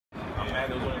mad.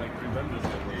 There was only like 3 vendors.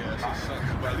 Yeah, that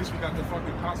sucks. But at least we got the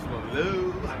fucking pots for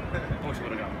low. I wish we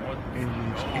would have got more.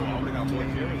 Oh, we got more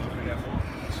feelings.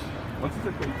 What's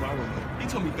the 35 one? He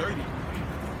told me 30.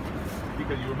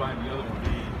 Because you were buying the other one.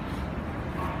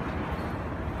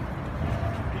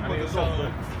 I mean, it's all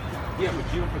good. Yeah, but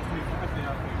Gio for 25, they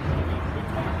have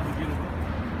to get it.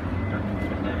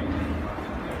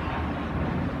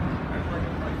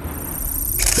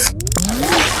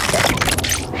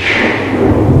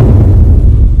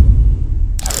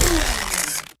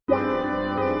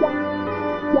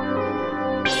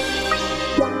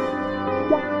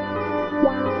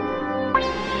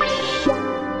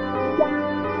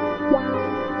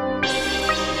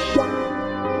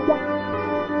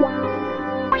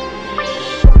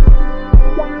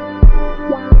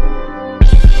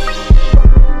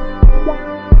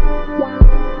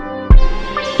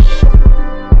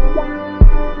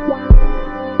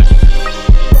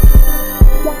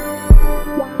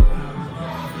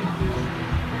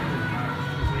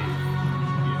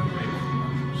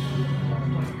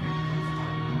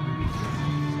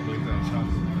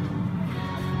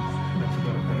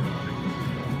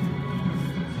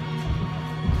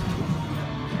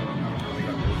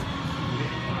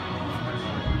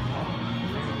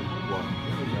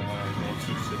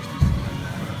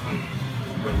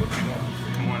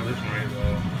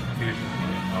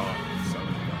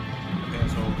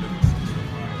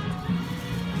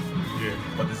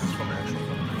 But this is from actual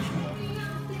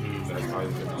that's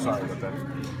probably sorry about that.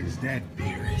 Is that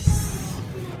Beerus?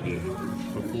 Yeah.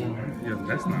 Yeah,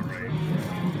 that's not right.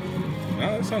 No,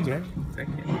 that sounds right. That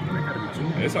gotta be too.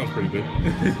 That sounds pretty good.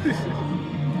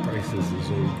 Prices is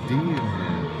OD in there.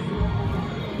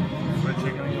 Red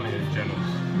chicken is generous.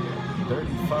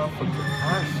 35 for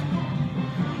Kakashi.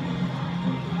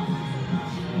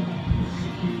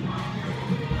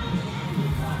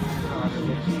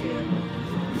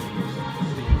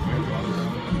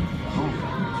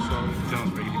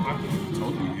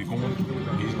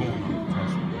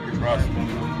 Trust me.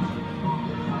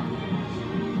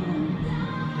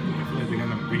 They're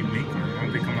gonna remake it. I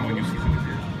don't think I'm not new season this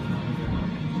year.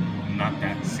 Not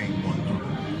that same one though.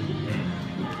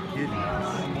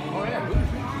 Oh yeah.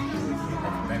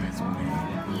 Then it's me.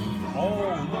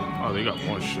 Oh, they got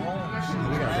more shit. We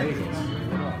got Vegas.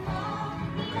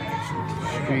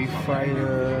 Street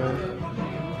Fighter.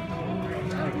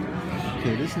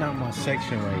 Okay, this is not my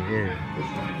section right here.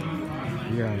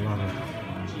 We got a lot of.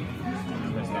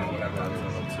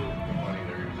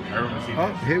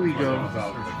 Oh, here we go.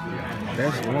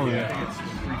 That's one.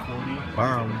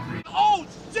 Bomb. Oh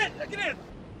shit! Look at it!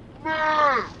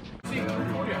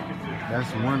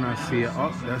 That's one I see.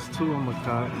 Oh, that's two on my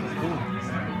card. Cool.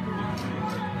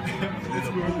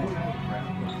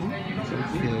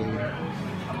 Okay.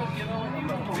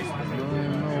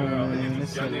 No, man.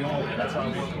 This is a lot.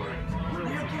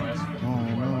 Oh,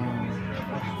 no.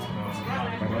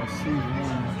 But I see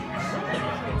one.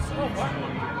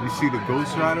 You see the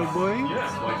Ghost Rider boy?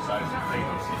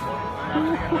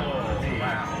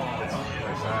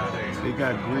 They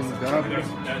got Green Goblin.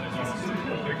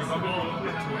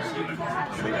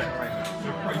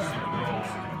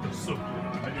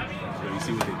 You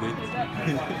see what they did?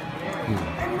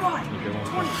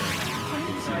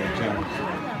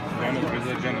 Where's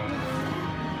that general?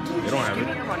 They don't have it.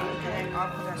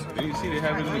 Did you see they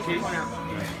have it in the case?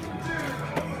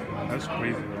 That's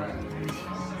crazy.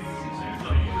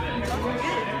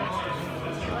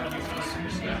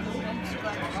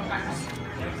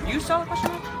 You saw the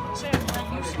question? You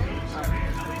saw it.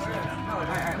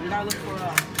 Alright, we gotta look for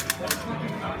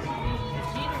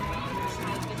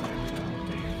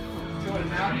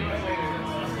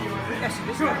yes,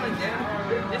 this is right there.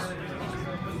 This.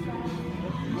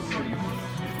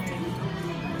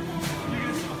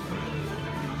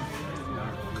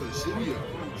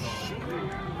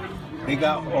 They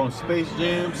got on Space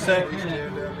Jam set. I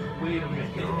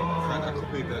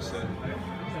complete that set.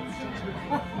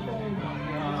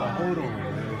 Hold on,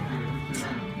 man.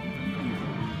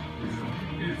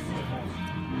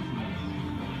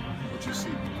 What you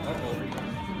see?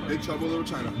 Uh-oh. Big Trouble, Little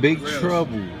China. Big Grails.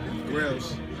 Trouble.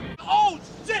 Grails. Oh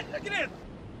shit! Look at it!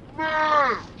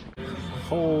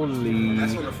 Holy.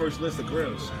 That's on the first list of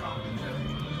Grails.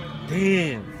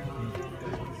 Damn.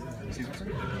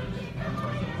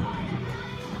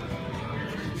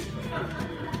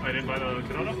 I didn't buy the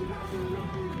Corona?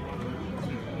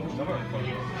 No,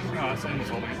 someone was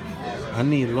holding it. I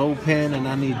need Lopan and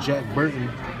I need Jack Burton.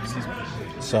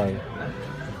 Sorry.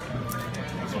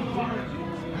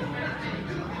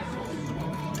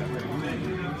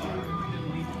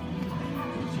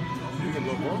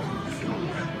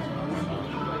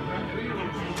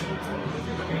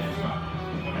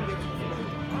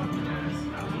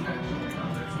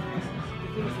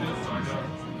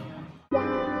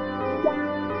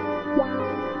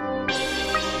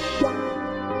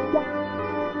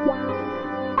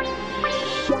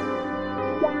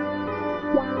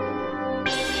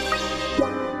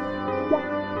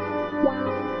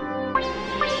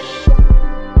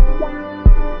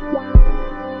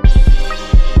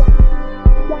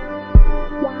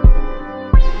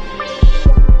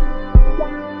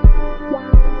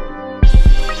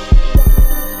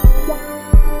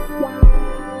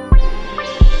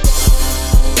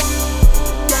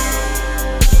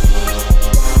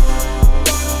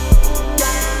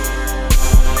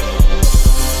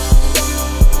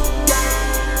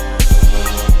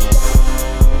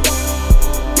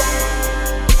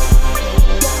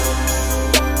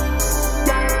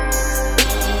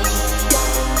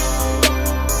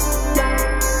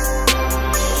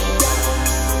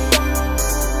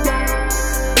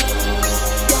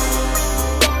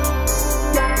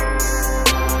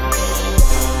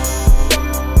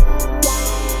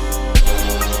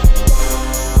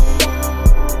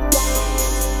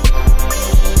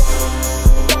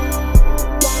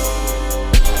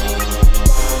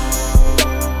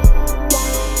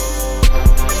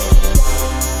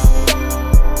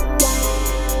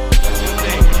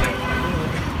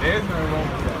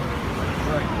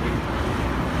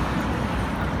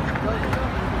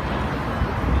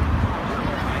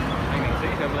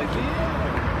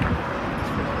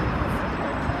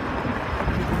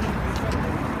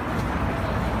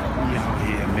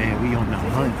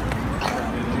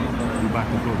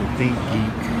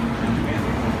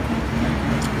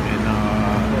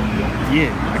 Yeah,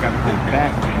 I gotta go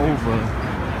back over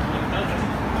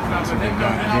to the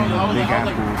goddamn Big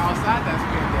Apple.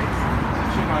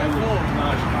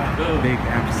 Big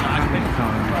Apple Comic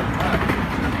Con.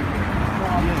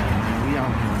 Yeah, we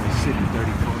out here in the city,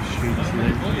 34th Street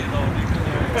today.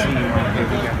 Team out here,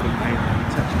 we got the item,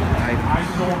 touch the item. I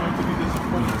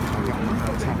got my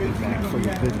topic back for the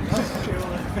business.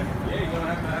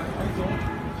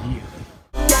 Yeah.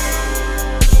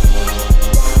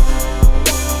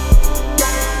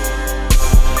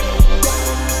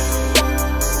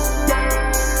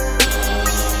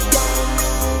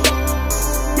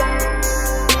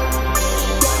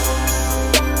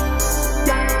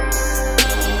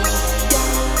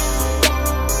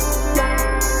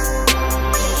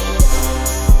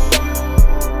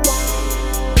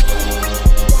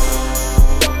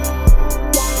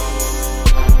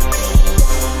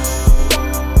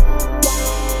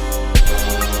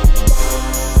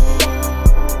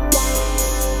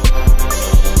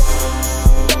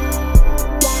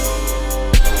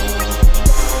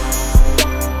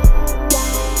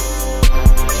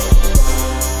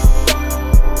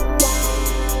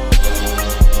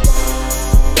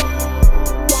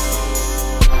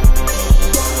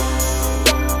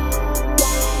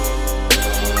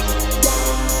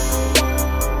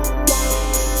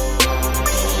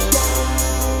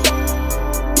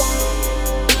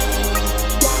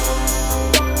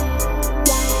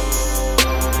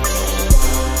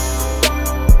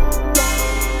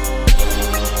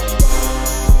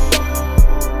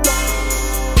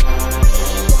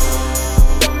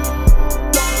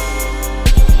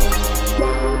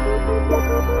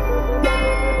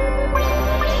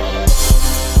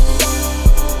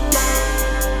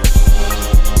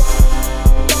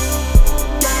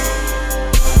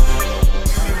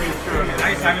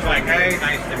 Simon's like, hey,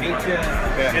 nice to meet you.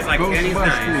 Yeah. It's like, Kenny's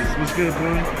nice. What's good,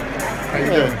 bro? How you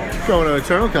doing? Going to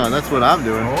EternalCon, that's what I'm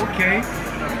doing. Okay.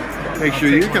 Make sure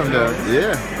you come down.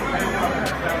 Yeah.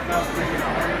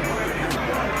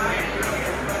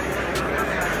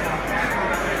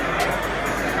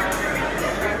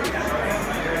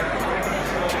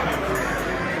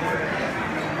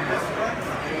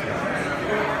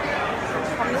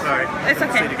 Sorry. It's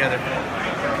okay. Stay together.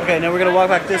 Okay, now we're gonna walk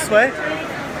back this way.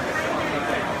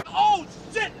 Oh,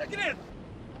 shit! Look at this!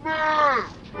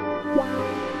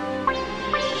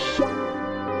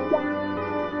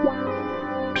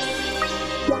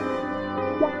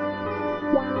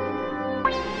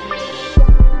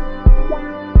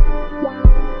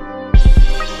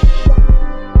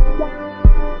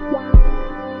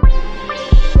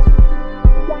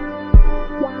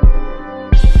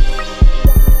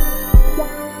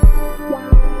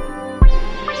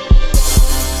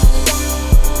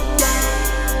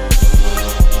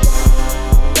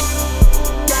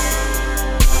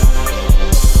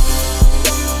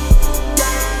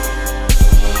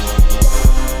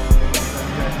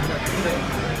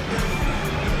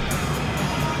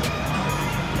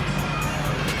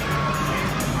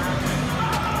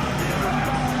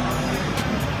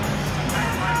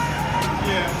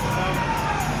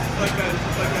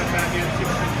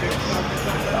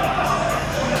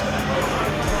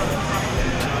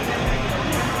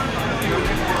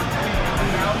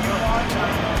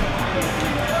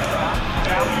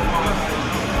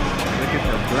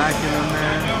 Black in them,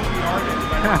 man.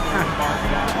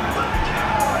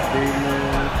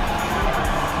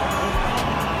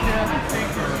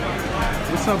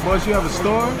 What's up, boys? You have a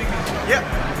store? Yep.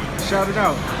 Shout it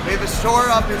out. We have a store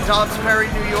up in Dobbs Ferry,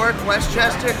 New York,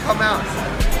 Westchester. Come out.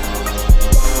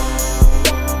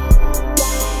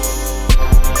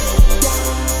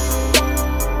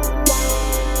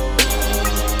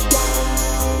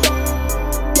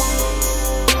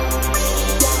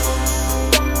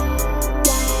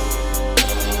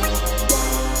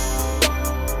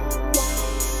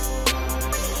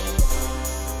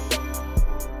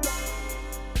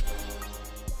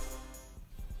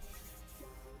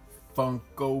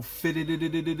 Funko fitted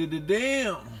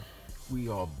damn. We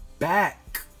are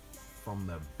back from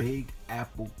the Big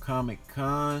Apple Comic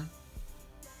Con.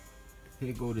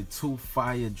 Here go the 2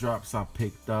 fire drops I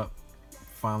picked up.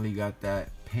 Finally got that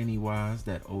Pennywise,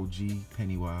 that OG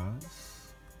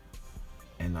Pennywise.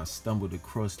 And I stumbled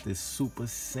across this Super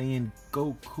Saiyan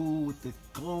Goku with the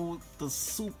glow, the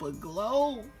super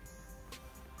glow.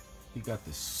 He got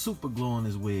the super glow on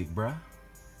his wig, bruh.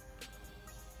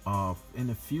 In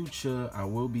the future, I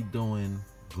will be doing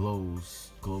glow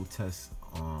tests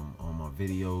on my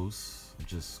videos.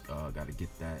 Just gotta get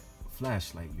that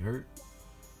flashlight, you heard?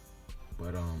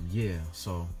 But yeah,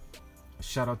 so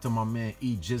shout out to my man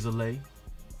E Jizzolay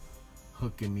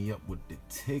hooking me up with the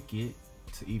ticket.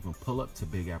 to even pull up to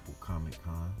Big Apple Comic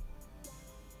Con.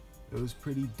 It was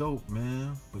pretty dope,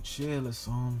 man. But yeah, let's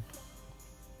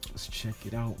check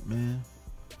it out, man.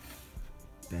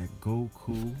 That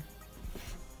Goku.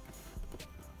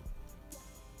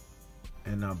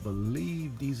 And I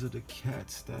believe these are the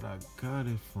cats that I got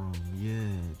it from.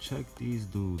 Yeah, check these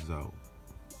dudes out.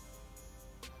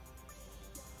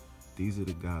 These are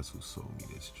the guys who sold me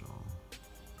this joint.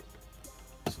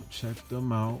 So check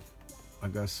them out. I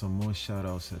got some more shout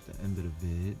outs at the end of the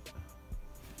vid.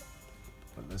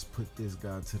 But let's put this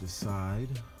guy to the side.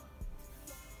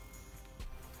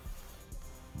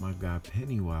 My guy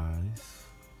Pennywise.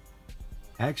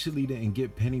 Actually didn't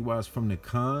get Pennywise from the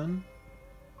con.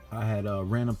 I had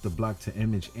ran up the block to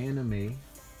Image Anime.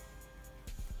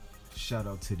 Shout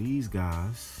out to these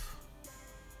guys.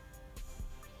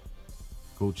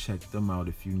 Go check them out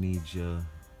if you need your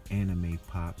anime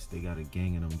pops. They got a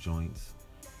gang of them joints.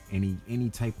 Any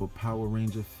type of Power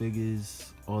Ranger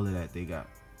figures, all of that they got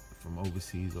from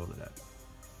overseas, all of that.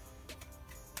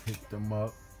 Pick them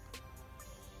up.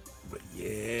 But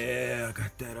yeah, I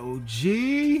got that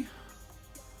OG.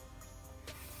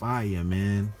 Fire,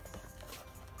 man.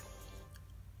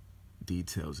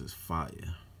 Details is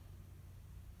fire.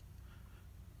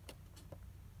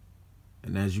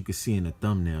 And as you can see in the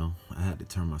thumbnail, I had to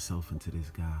turn myself into this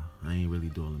guy. I ain't really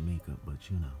doing the makeup, but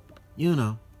you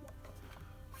know,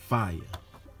 fire.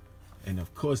 And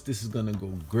of course, this is gonna go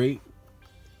great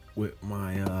with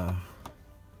my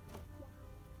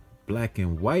black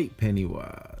and white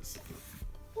Pennywise.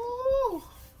 Woo!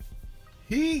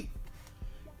 Heat.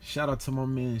 Shout out to my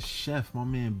man Chef, my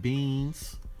man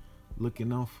Beans,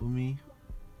 looking out for me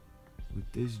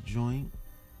with this joint.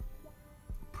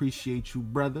 Appreciate you,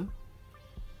 brother.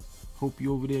 Hope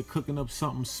you over there cooking up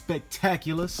something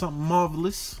spectacular, something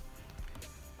marvelous.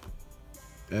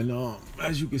 And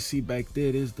as you can see back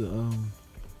there, there's the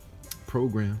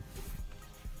program.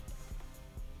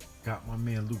 Got my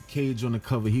man Luke Cage on the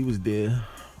cover. He was there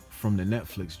from the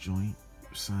Netflix joint,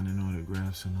 signing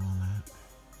autographs and all that.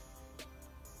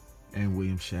 And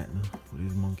William Shatner with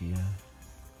his monkey eye.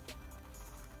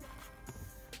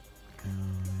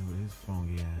 And with his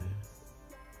funky eye.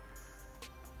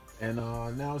 And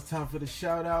now it's time for the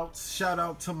shout outs. Shout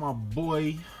out to my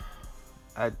boy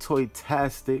at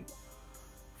Toytastic.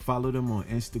 Follow them on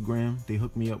Instagram. They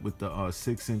hooked me up with the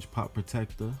 6-inch pop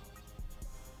protector.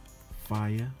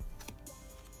 Fire.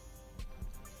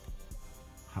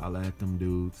 Holla at them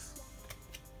dudes.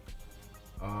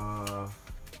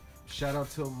 Shout out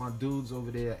to my dudes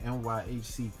over there at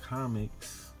NYHC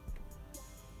Comics.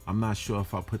 I'm not sure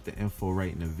if I put the info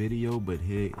right in the video, but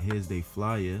here's their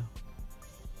flyer.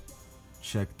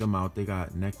 Check them out. They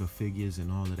got NECA figures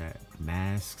and all of that.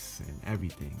 Masks and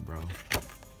everything, bro.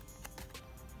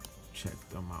 Check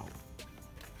them out.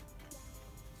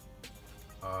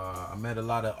 I met a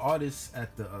lot of artists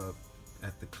at the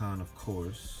con, of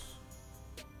course.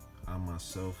 I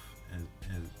myself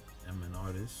am an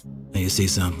artist. Hey, you see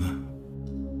something?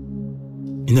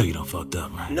 You know you done fucked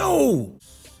up, right? No!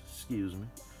 Excuse me.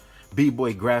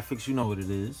 B-Boy Graphics, you know what it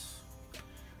is.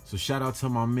 So shout out to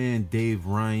my man Dave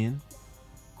Ryan.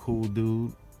 Cool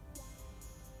dude.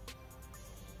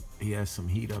 He has some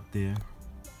heat up there.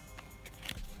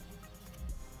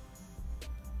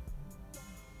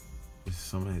 This is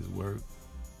some of his work.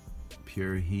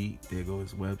 Pure Heat. There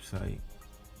goes his website.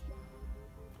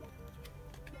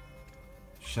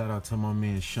 Shout out to my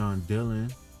man Sean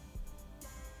Dillon.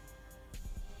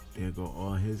 There go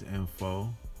all his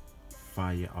info.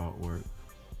 Fire artwork.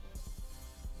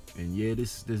 And yeah,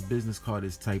 this business card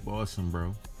is type awesome,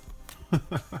 bro.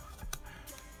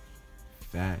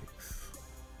 Facts.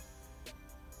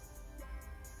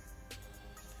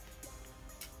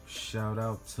 Shout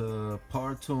out to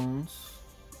Partoons,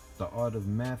 the art of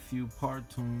Matthew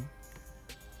Parton.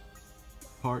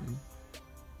 Pardon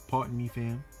me,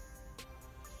 fam.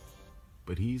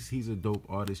 But he's a dope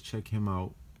artist. Check him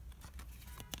out.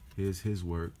 Here's his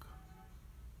work.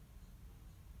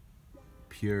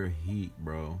 Pure Heat,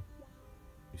 bro.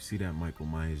 You see that Michael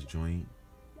Myers joint?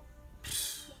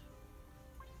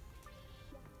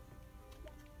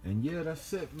 And yeah,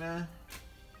 that's it, man.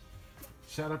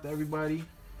 Shout out to everybody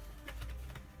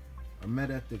I met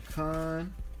at the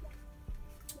con.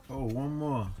 Oh, one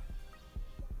more.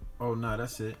 Oh, nah,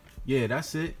 that's it. Yeah,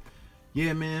 that's it.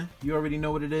 Yeah, man, you already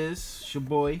know what it is. It's your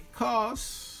boy,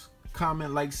 Cars.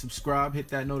 Comment, like, subscribe, hit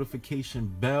that notification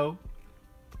bell.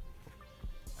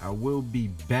 I will be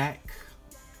back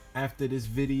after this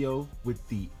video with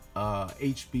the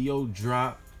HBO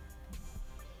drop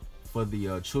for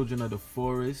the Children of the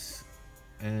Forest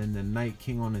and the Night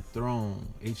King on the Throne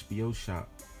HBO shop.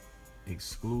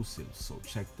 exclusives. So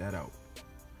check that out.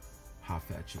 Holla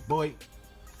at your boy.